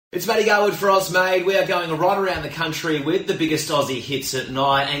It's Matty Garwood for Ozmade. We are going right around the country with the biggest Aussie hits at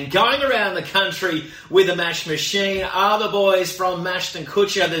night, and going around the country with the Mash Machine are the boys from N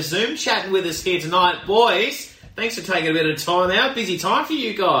Kutcher. They're Zoom chatting with us here tonight. Boys, thanks for taking a bit of time out. Busy time for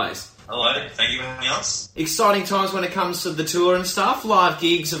you guys. Hello, thank you for having us. Exciting times when it comes to the tour and stuff. Live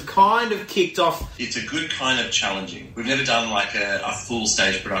gigs have kind of kicked off. It's a good kind of challenging. We've never done like a full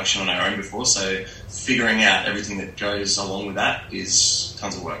stage production on our own before, so figuring out everything that goes along with that is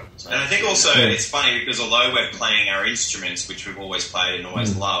tons of work. So. And I think also it's funny because although we're playing our instruments, which we've always played and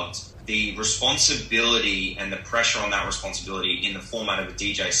always loved, the responsibility and the pressure on that responsibility in the format of a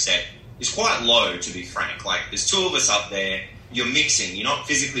DJ set is quite low, to be frank. Like, there's two of us up there. You're mixing. You're not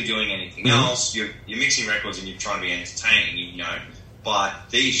physically doing anything else. You're mixing records and you're trying to be entertaining, you know. But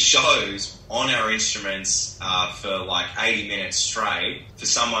these shows on our instruments for like 80 minutes straight, for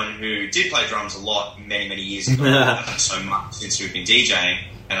someone who did play drums a lot many years ago, not so much since we've been DJing,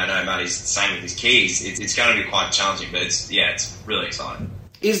 and I know Matty's the same with his keys, it's going to be quite challenging, but it's really exciting.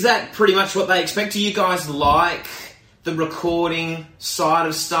 Is that pretty much what they expect? Do you guys like the recording side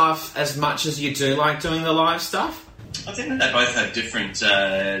of stuff as much as you do like doing the live stuff? I think that they both have different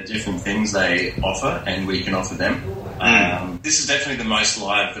things they offer, and we can offer them. This is definitely the most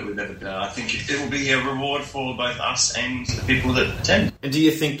live that we've ever done. I think it will be a reward for both us and the people that attend. And do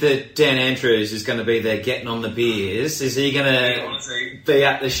you think that Dan Andrews is going to be there getting on the beers? Is he going to be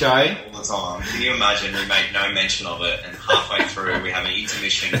at the show? All the time. Can you imagine we make no mention of it, and halfway through we have an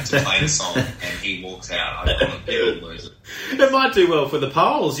intermission to play the song, and he walks out? People lose it. It might do well for the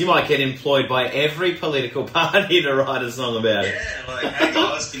polls. You might get employed by every political party to write a song about it. Yeah, like, hey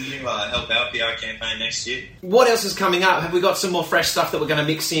guys, can you help out the campaign next year? What else is coming up? Have we got some more fresh stuff that we're going to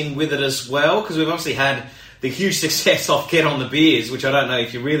mix in with it as well? Because we've obviously had the huge success off Get On The Beers, which I don't know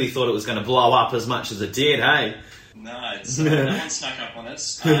if you really thought it was going to blow up as much as it did, hey? No, no one snuck up on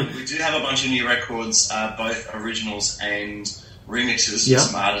us. We do have a bunch of new records, both originals and remixes from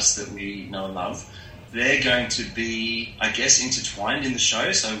some artists that we know and love. They're going to be, I guess, intertwined in the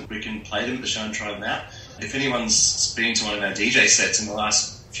show, so we can play them at the show and try them out. If anyone's been to one of our DJ sets in the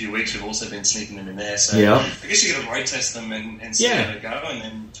last few weeks, we've also been sneaking them in there. So I guess you've got to road test them and see how they go, and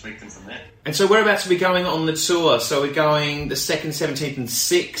then tweak them from there. And so whereabouts are we going on the tour? So we're going the 2nd, 17th and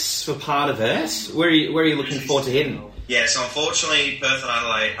 6th for part of it. Where are you looking forward to heading? Yeah, so unfortunately, Perth and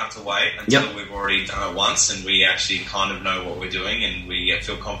Adelaide have to wait until we've already done it once and we actually kind of know what we're doing and we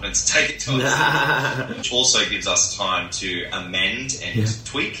feel confident to take it to us. Which also gives us time to amend and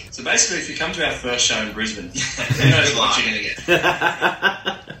tweak. So basically, if you come to our first show in Brisbane, who knows what you're going to get.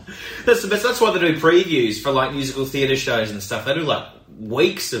 That's the best. That's why they do previews for like musical theatre shows and stuff. They do like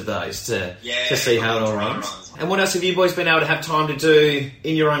weeks of those to see how it all runs. And what else have you boys been able to have time to do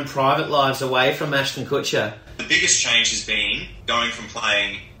in your own private lives away from N Kutcher? The biggest change has been going from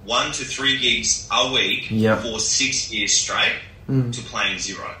playing 1 to 3 gigs a week for 6 years straight to playing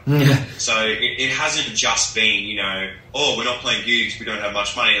 0. So it hasn't just been, we're not playing gigs, we don't have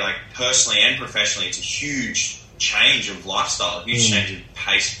much money. Like, personally and professionally, it's a huge change of lifestyle, a huge change of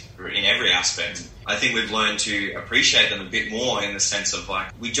pace in every aspect. I think we've learned to appreciate them a bit more in the sense of,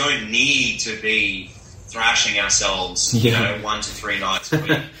 like, we don't need to be thrashing ourselves, 1 to 3 nights a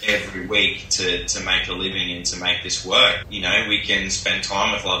week, every week to make a living and to make this work. We can spend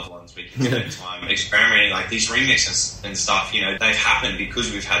time with loved ones. We can spend time experimenting. Like, these remixes and stuff, they've happened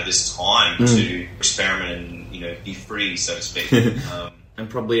because we've had this time to experiment and, be free, so to speak. And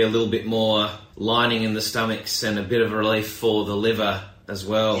probably a little bit more lining in the stomachs and a bit of relief for the liver as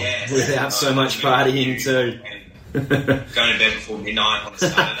well, without so much partying too. Going to bed before midnight on a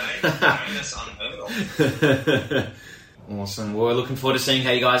Saturday, that's unheard of. Awesome. Well, we're looking forward to seeing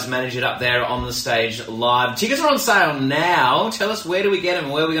how you guys manage it up there on the stage live. Tickets are on sale now. Tell us, where do we get them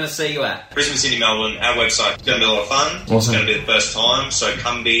and where are we going to see you at? Brisbane, Sydney, Melbourne, our website. It's going to be a lot of fun. Awesome. It's going to be the first time, so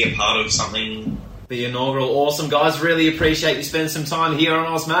come be a part of something. The inaugural. Awesome, guys. Really appreciate you spending some time here on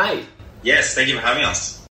Ozmade. Yes, thank you for having us.